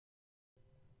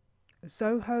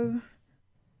Zoho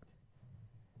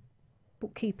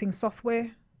Bookkeeping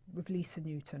Software with Lisa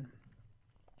Newton.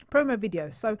 Promo video.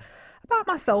 So about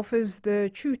myself as the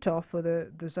tutor for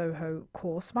the Zoho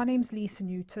course. My name's Lisa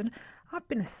Newton. I've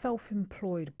been a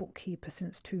self-employed bookkeeper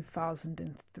since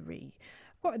 2003.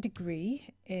 I've got a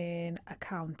degree in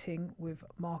accounting with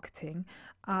marketing,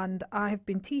 and I have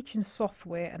been teaching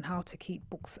software and how to keep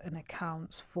books and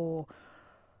accounts for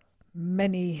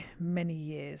many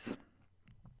years.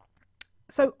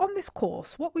 So on this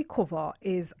course, what we cover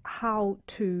is how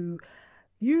to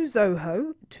use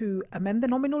Zoho to amend the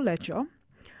nominal ledger,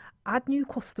 add new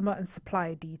customer and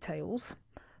supplier details,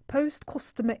 post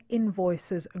customer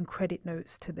invoices and credit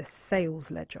notes to the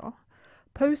sales ledger,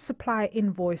 post supplier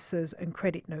invoices and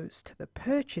credit notes to the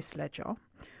purchase ledger.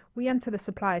 We enter the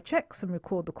supplier checks and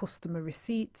record the customer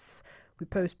receipts. We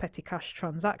post petty cash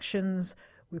transactions.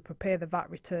 We prepare the VAT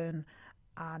return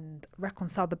and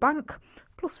reconcile the bank.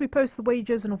 Plus we post the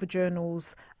wages and other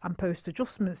journals and post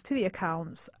adjustments to the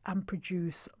accounts and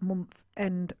produce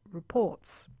month-end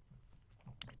reports.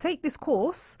 Take this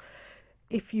course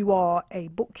if you are a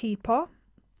bookkeeper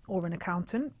or an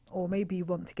accountant, or maybe you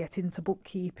want to get into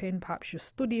bookkeeping, perhaps you're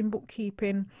studying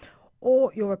bookkeeping,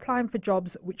 or you're applying for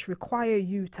jobs which require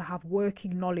you to have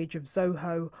working knowledge of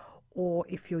Zoho, or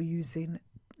if you're using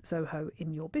Zoho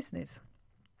in your business.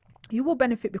 You will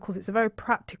benefit because it's a very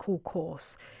practical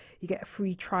course. You get a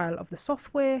free trial of the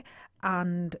software,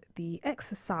 and the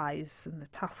exercise and the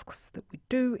tasks that we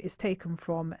do is taken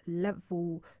from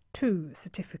level 2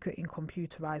 certificate in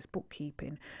computerized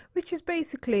bookkeeping, which is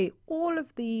basically all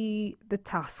of the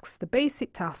tasks, the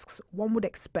basic tasks one would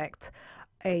expect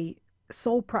a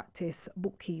sole practice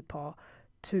bookkeeper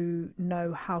to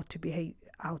know how to be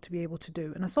able to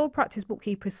do. And a sole practice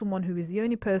bookkeeper is someone who is the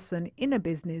only person in a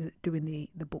business doing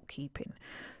the bookkeeping.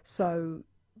 So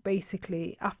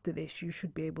basically after this you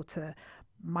should be able to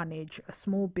manage a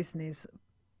small business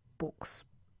books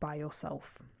by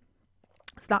yourself.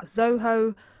 So that's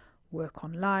Zoho Work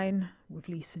Online with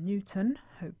Lisa Newton.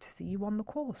 Hope to see you on the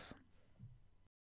course.